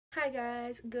Hi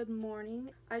guys, good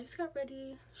morning. I just got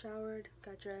ready, showered,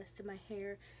 got dressed, did my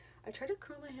hair. I tried to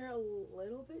curl my hair a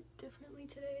little bit differently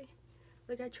today.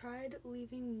 Like I tried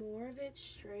leaving more of it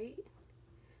straight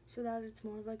so that it's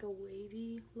more of like a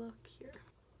wavy look here.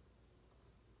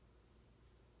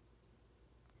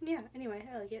 Yeah, anyway,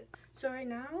 I like it. So right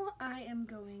now I am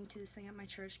going to this thing at my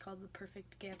church called The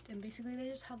Perfect Gift, and basically they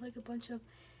just have like a bunch of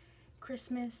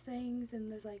Christmas things and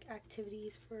there's like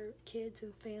activities for kids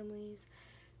and families.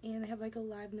 And they have like a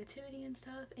live nativity and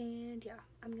stuff, and yeah,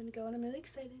 I'm gonna go and I'm really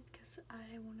excited because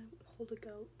I want to hold a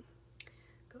goat.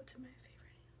 Goats are my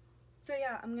favorite. So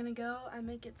yeah, I'm gonna go, I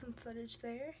might get some footage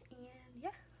there, and yeah.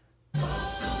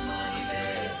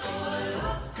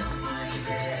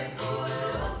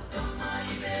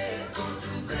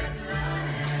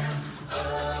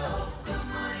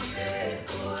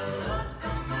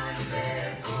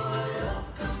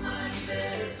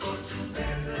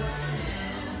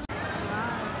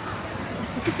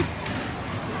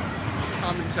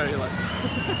 Commentary like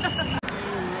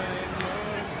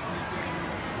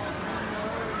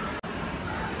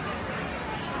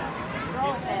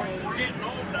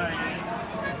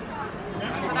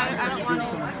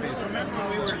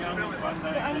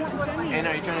But I don't want to. Anna,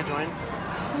 are you trying to join? No.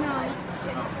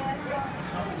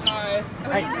 hi.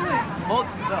 Hey, hold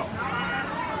no.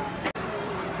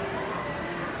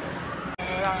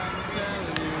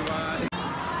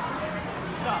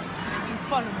 Stop making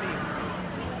fun of me.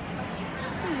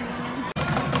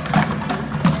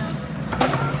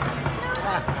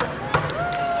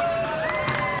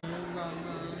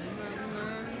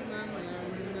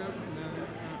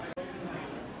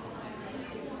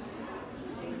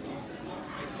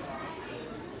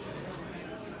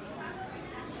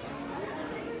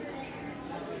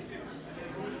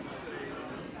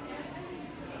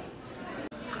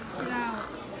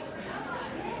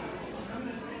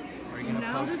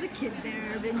 Now there's a kid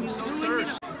there, then you ruined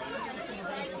it.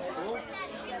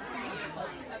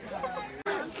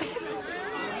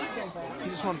 He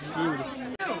just wants food.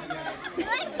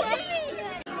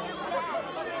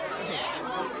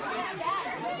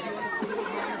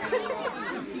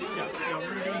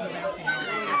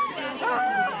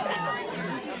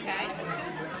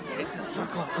 It's a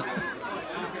circle.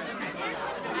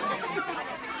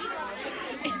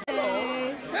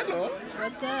 Hey. Hello.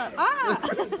 What's up? Ah!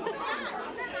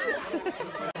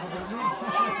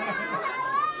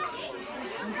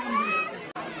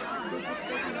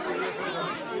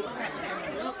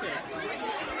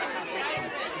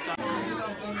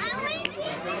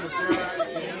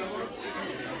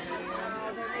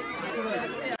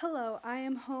 Hello, I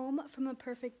am home from A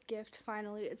Perfect Gift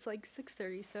finally. It's like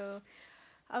 6:30, so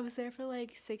I was there for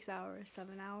like 6 hours,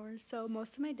 7 hours. So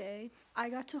most of my day, I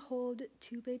got to hold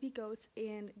 2 baby goats,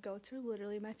 and goats are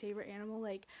literally my favorite animal.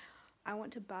 Like, I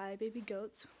want to buy baby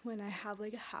goats when I have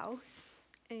like a house,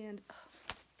 and oh,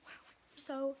 wow,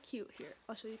 so cute. Here,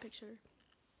 I'll show you a picture.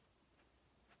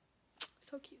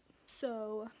 So cute.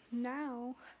 So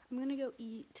now I'm gonna go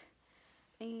eat,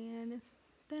 and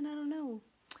then I don't know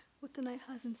what the night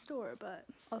has in store, but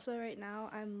also right now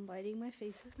I'm lighting my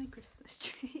face with my Christmas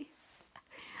tree.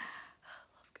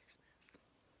 Love Christmas.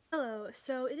 Hello,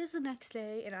 so it is the next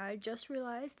day and I just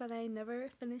realized that I never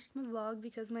finished my vlog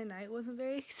because my night wasn't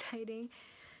very exciting.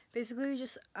 Basically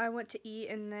I went to eat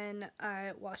and then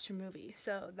I watched a movie,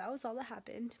 so that was all that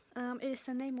happened. It is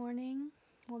Sunday morning.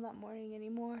 Well, not morning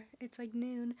anymore, it's like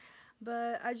noon,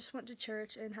 but I just went to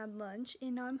church and had lunch,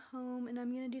 and now I'm home and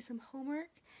I'm gonna do some homework,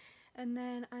 and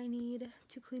then I need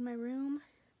to clean my room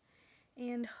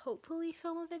and hopefully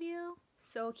film a video,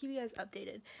 so I'll keep you guys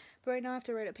updated. But right now I have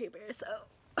to write a paper, so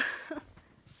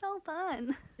so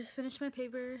fun. Just finished my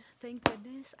paper, thank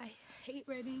goodness. I hate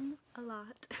writing a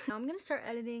lot. Now I'm gonna start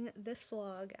editing this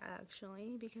vlog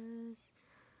actually because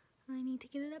I need to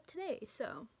get it up today.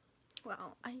 So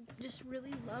wow, I just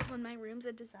really love when my room's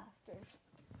a disaster.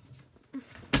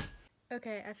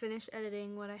 Okay, I finished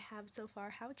editing what I have so far.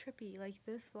 How trippy. Like,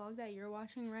 this vlog that you're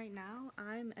watching right now,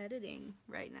 I'm editing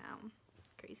right now.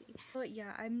 Crazy. But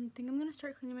yeah, I think I'm gonna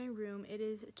start cleaning my room. It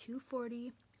is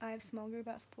 2:40. I have small group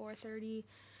at 4:30.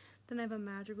 Then I have a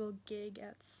Madrigal gig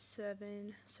at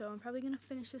 7. So I'm probably gonna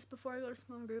finish this before I go to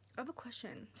small group. I have a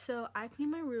question. So I clean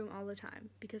my room all the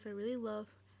time because I really love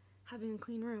having a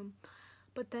clean room.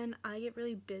 But then I get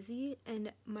really busy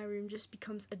and my room just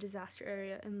becomes a disaster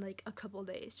area in like a couple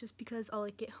days just because I'll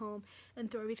like get home and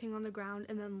throw everything on the ground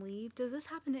and then leave. Does this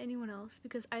happen to anyone else?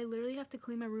 Because I literally have to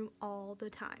clean my room all the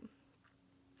time.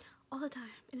 All the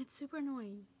time. And it's super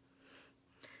annoying.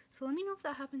 So let me know if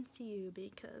that happens to you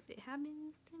because it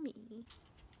happens to me.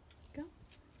 Go.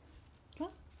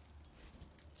 Go.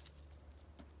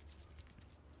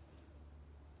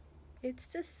 It's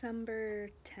December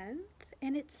 10th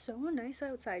and it's so nice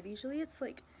outside. Usually it's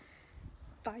like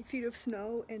 5 feet of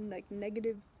snow and like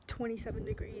negative 27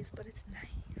 degrees, but it's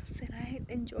nice and I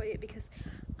enjoy it because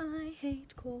I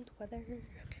hate cold weather.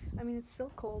 I mean, it's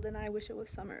still cold and I wish it was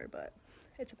summer, but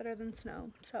it's better than snow,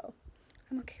 so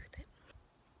I'm okay with it.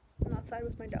 I'm outside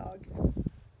with my dogs.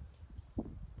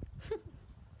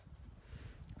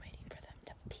 Waiting for them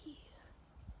to pee.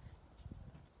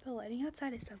 The lighting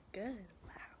outside is so good.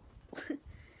 Wow.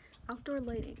 Outdoor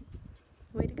lighting.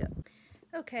 Way to go.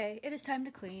 Okay, it is time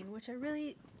to clean, which I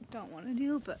really don't want to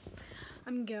do, but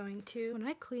I'm going to. When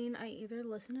I clean, I either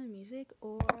listen to music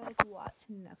or like watch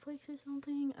Netflix or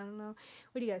something. I don't know.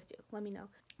 What do you guys do? Let me know.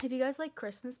 If you guys like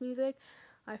Christmas music,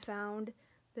 I found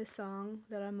this song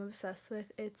that I'm obsessed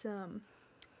with. It's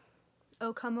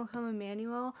O Come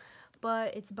Emmanuel,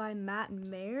 but it's by Matt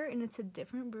Mayer and it's a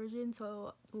different version,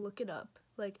 so look it up.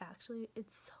 Like, actually,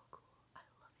 it's so cool. I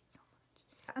love it so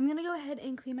much. I'm gonna go ahead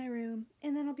and clean my room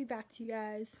and then I'll be back to you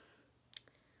guys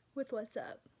with what's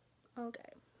up.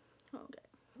 Okay. So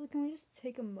can we just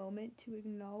take a moment to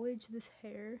acknowledge this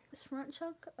hair? This front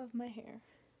chunk of my hair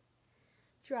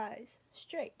dries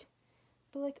straight,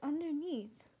 but like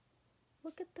underneath,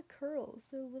 look at the curls.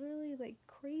 They're literally like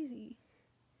crazy.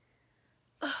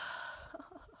 Why?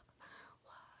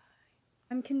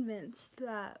 I'm convinced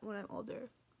that when I'm older,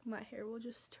 my hair will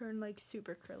just turn like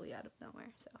super curly out of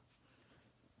nowhere, so.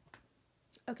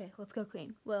 Okay, let's go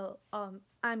clean. Well, I'm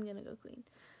gonna go clean.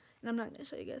 And I'm not gonna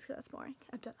show you guys because that's boring.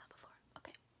 I've done that before.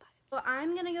 Okay, bye. Well,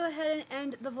 I'm gonna go ahead and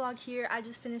end the vlog here. I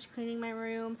just finished cleaning my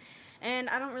room and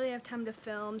I don't really have time to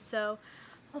film, so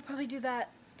I'll probably do that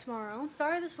tomorrow.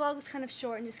 Sorry this vlog was kind of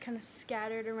short and just kind of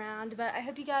scattered around, but I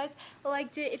hope you guys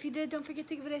liked it. If you did, don't forget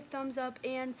to give it a thumbs up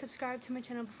and subscribe to my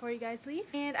channel before you guys leave.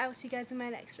 And I will see you guys in my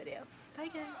next video. Bye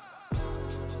guys.